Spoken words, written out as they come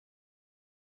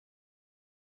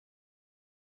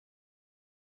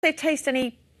They taste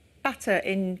any butter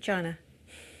in China?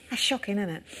 That's shocking, isn't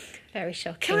it? Very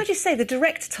shocking. Can I just say, the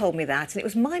director told me that, and it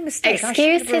was my mistake.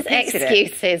 Excuses.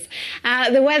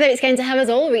 The weather is going to have us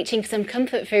all reaching for some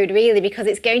comfort food, really, because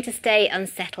it's going to stay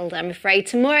unsettled, I'm afraid.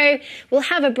 Tomorrow we'll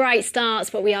have a bright start,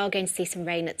 but we are going to see some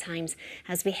rain at times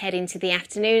as we head into the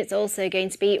afternoon. It's also going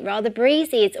to be rather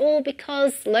breezy. It's all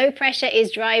because low pressure is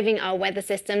driving our weather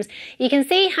systems. You can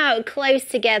see how close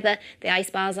together the ice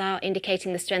bars are,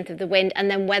 indicating the strength of the wind, and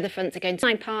then weather fronts are going to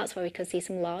find parts where we could see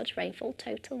some large rainfall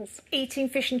totals. Eating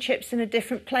fish and chips in a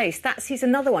different place. He's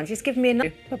another one. He's given me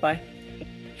another. Bye-bye.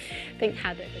 Think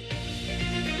had it.